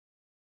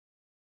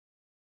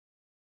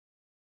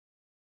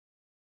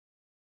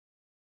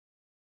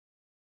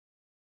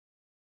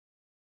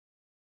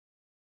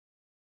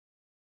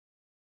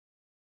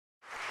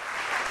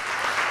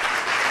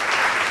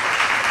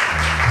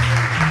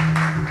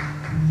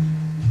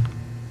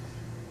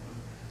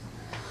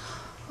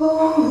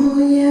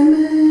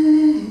Óyeme,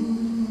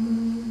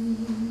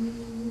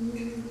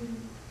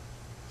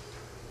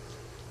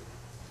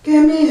 que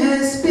mi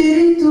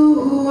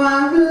espíritu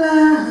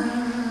habla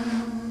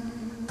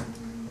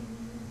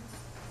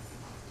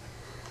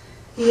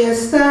y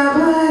está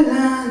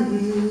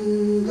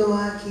bailando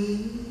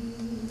aquí.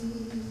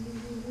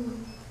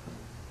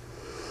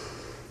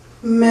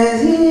 Me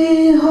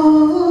dijo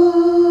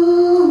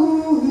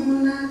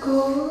una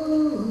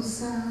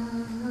cosa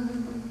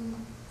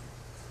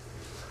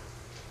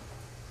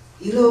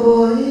y lo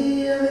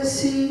voy a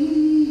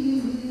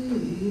decir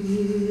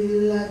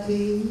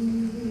aquí.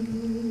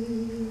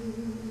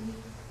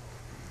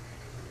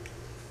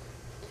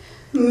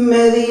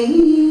 Me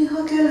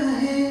dijo que la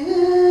gente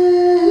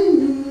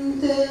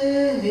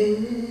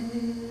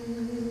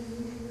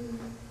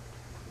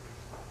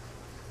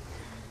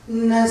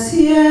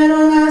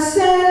nacieron a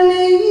ser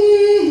libres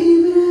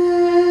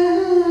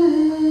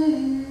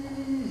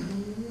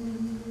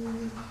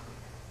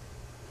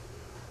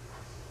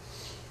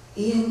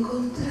y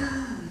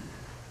encontrar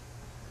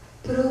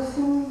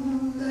profundamente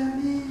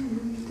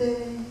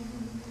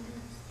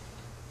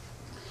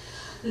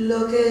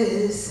lo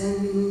que es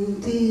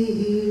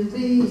sentir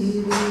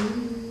vivir.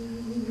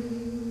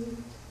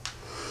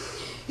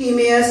 Y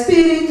mi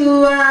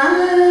espíritu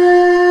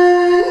habla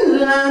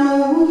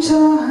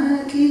mucho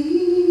aquí.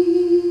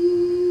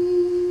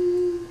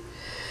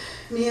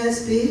 Mi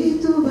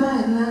espíritu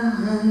baila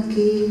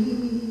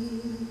aquí,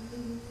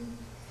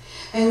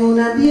 en un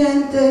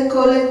ambiente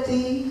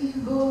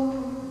colectivo.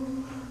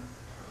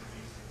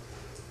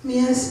 Mi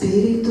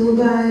espíritu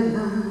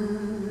baila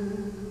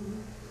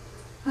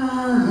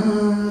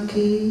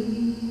aquí.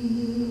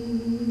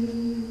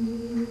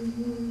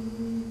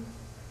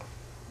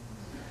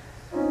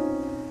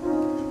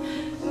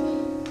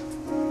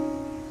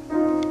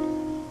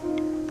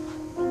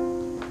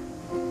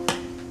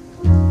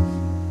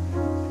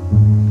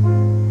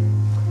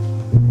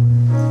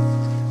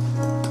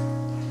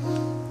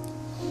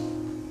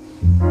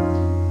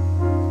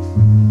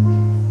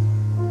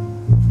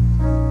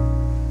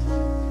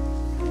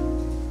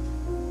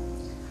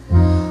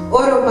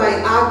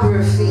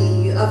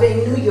 Autobiography of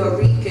a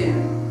Nuyorican.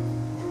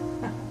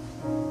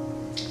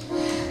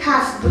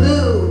 Half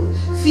blue,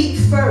 feet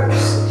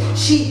first,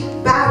 she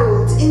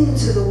battled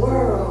into the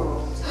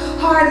world,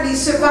 hardly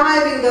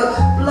surviving the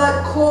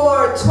blood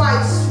cord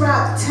twice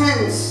wrapped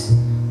tense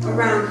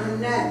around her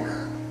neck,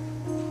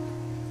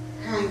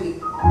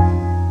 hanging.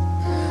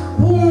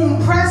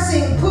 Womb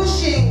pressing,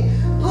 pushing,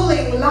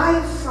 pulling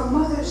life from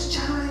mother's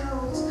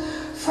child,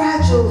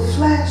 fragile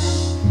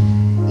flesh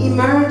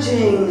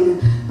emerging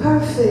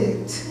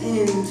perfect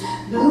in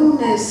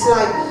blueness,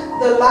 like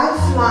the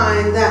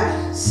lifeline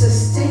that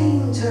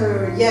sustained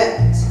her,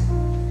 yet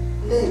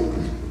limp,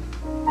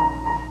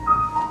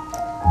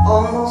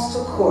 almost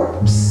a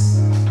corpse.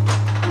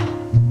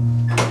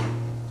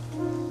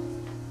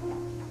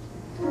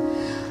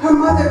 Her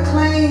mother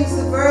claims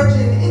the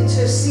Virgin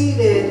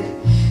interceded,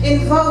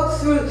 invoked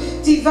through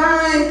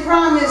divine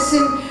promise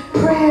and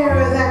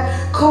prayer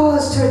that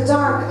caused her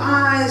dark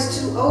eyes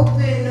to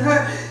open,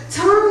 her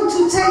tongue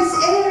to taste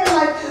air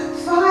like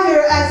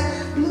fire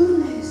as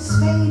blueness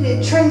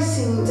faded,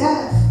 tracing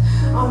death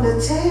on the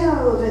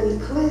tail of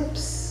an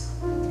eclipse.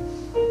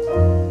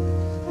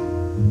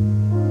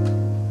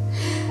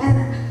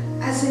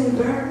 And as in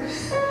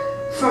birth,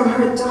 from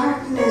her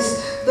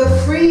darkness, the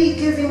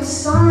free-giving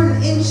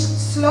sun inched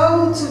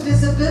slow to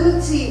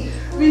visibility,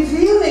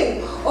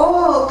 revealing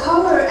all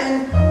color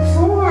and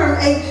form,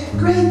 a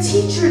great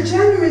teacher,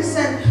 generous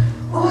and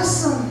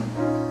awesome,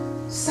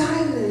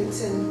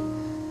 silent and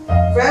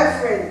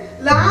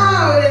reverent,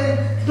 loud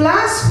and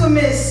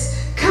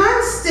blasphemous,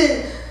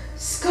 constant,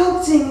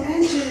 sculpting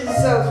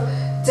edges of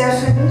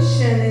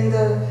definition in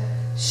the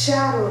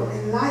shadow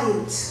and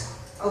light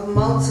of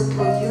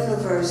multiple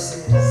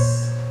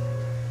universes.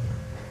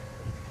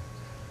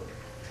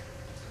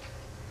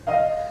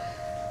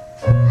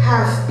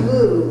 Half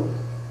blue,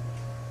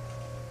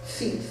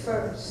 feet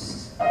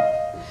first,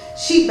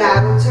 she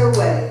battled her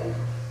way.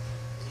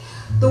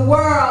 The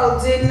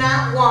world did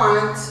not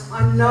want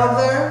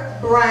another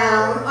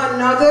brown,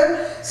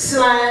 another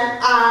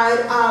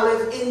slant-eyed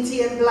olive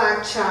Indian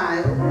black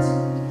child.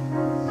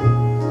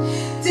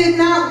 Did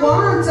not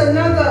want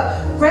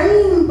another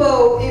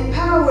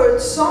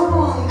rainbow-empowered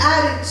song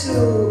added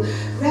to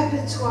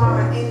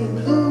repertoire in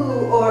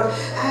blue or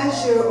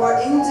azure or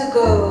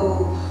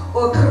indigo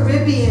or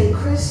Caribbean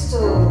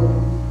crystal.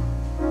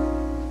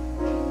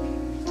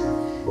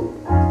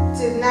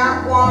 Did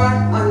not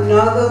want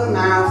another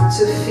mouth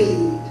to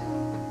feed,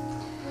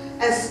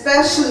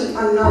 especially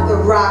another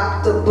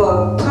rock the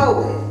boat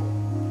poet,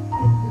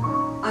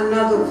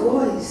 another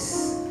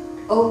voice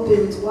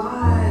opened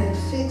wide,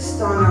 fixed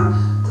on a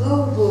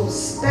global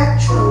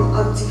spectrum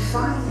of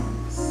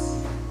defiance.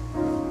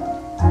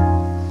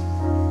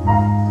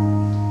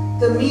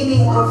 The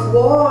meaning of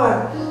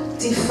war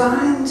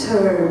defined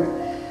her,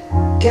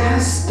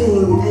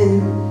 gasping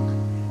and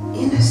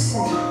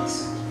innocent.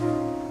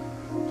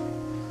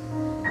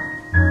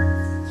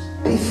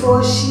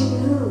 Before she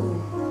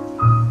knew,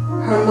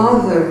 her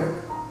mother.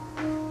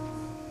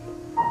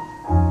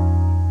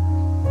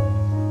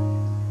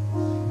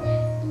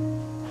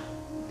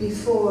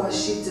 Before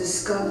she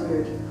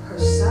discovered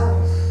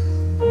herself.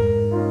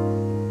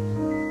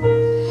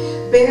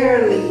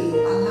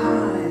 Barely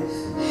alive,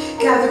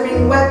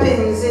 gathering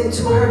weapons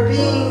into her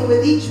being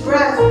with each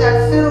breath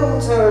that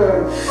filled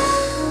her,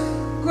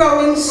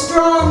 growing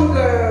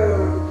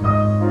stronger,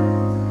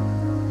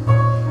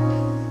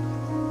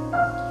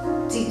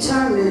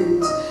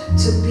 determined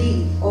to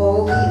beat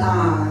all the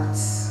odds.